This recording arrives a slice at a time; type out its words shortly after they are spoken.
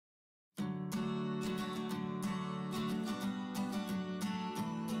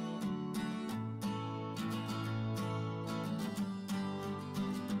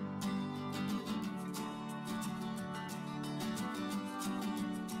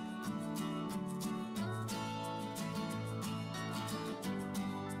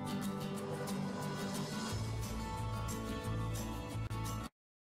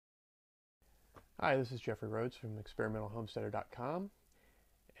Hi, this is Jeffrey Rhodes from experimentalhomesteader.com,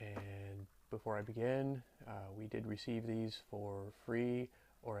 and before I begin, we did receive these for free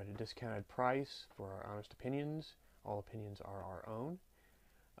or at a discounted price for our honest opinions. All opinions are our own.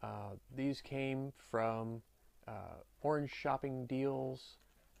 These came from Orange Shopping Deals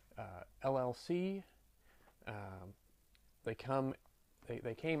LLC. They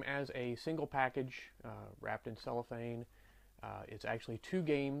came as a single package wrapped in cellophane. It's actually two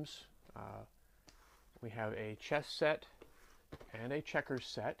games. We have a chess set and a checkers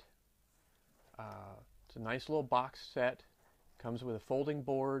set. It's a nice little box set. Comes with a folding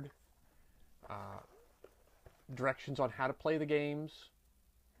board, directions on how to play the games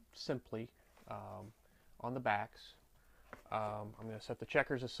simply on the backs. I'm going to set the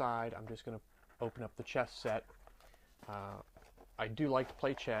checkers aside. I'm just going to open up the chess set. I do like to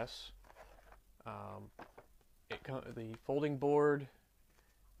play chess. The folding board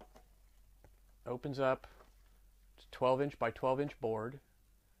opens up. It's a 12-inch by 12-inch board.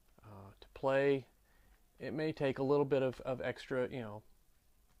 To play, it may take a little bit of extra,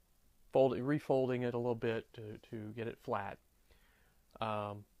 refolding it a little bit to get it flat.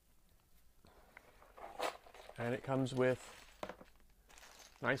 And it comes with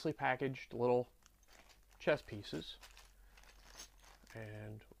nicely packaged little chess pieces.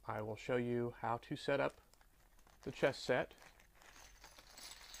 And I will show you how to set up the chess set.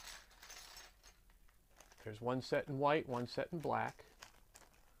 There's one set in white, one set in black.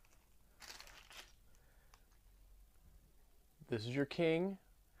 This is your king,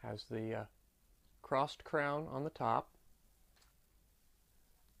 has the crossed crown on the top.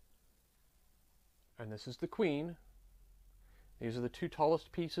 And this is the queen. These are the two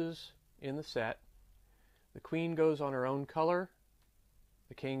tallest pieces in the set. The queen goes on her own color.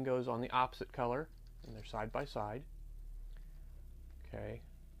 The king goes on the opposite color, and they're side by side. Okay.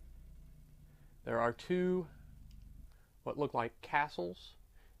 There are two what look like castles.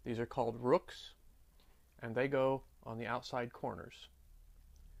 These are called rooks, and they go on the outside corners.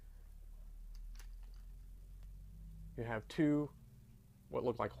 You have two what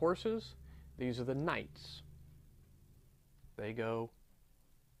look like horses. These are the knights. They go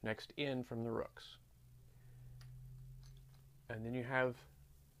next in from the rooks. And then you have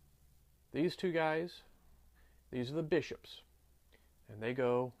these two guys. These are the bishops, and they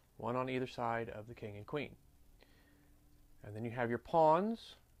go one on either side of the king and queen. And then you have your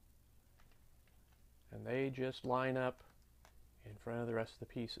pawns, and they just line up in front of the rest of the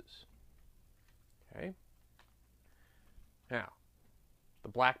pieces. Okay? Now, the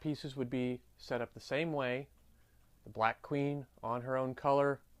black pieces would be set up the same way. The black queen on her own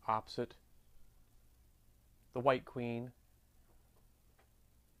color, opposite the white queen.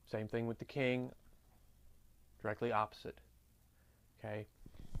 Same thing with the king, directly opposite. Okay?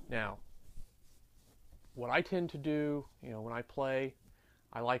 Now, what I tend to do, when I play,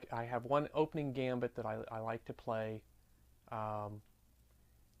 I have one opening gambit that I like to play,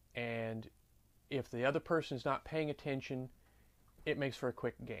 and if the other person is not paying attention, it makes for a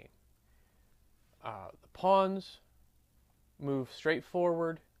quick game. The pawns move straight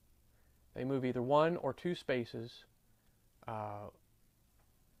forward. They move either one or two spaces. The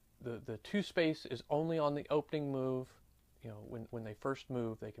two space is only on the opening move. When they first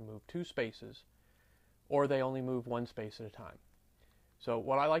move, they can move two spaces, or they only move one space at a time. So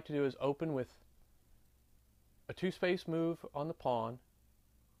what I like to do is open with a two-space move on the pawn.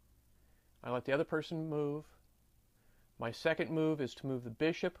 I let the other person move. My second move is to move the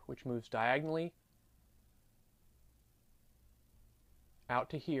bishop, which moves diagonally out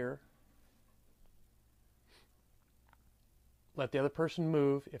to here. Let the other person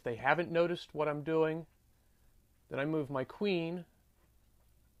move. If they haven't noticed what I'm doing, then I move my queen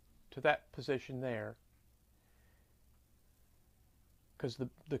to that position there, because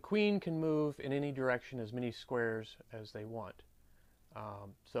the queen can move in any direction as many squares as they want.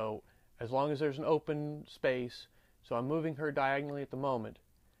 So as long as there's an open space, so I'm moving her diagonally at the moment,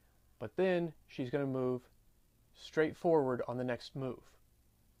 but then she's going to move straight forward on the next move.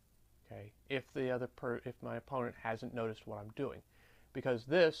 Okay, if my opponent hasn't noticed what I'm doing, because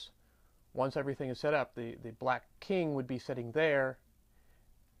this, once everything is set up, the black king would be sitting there,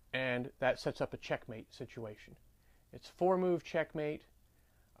 and that sets up a checkmate situation. It's 4-move checkmate.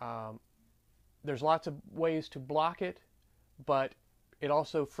 There's lots of ways to block it, but it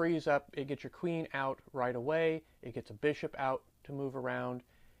also frees up. It gets your queen out right away. It gets a bishop out to move around.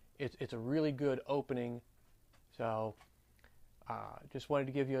 It's a really good opening. So just wanted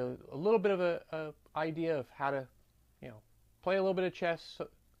to give you a little bit of a idea of how to play a little bit of chess.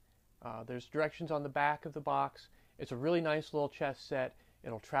 There's directions on the back of the box. It's a really nice little chess set.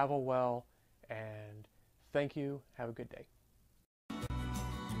 It'll travel well, And thank you. Have a good day.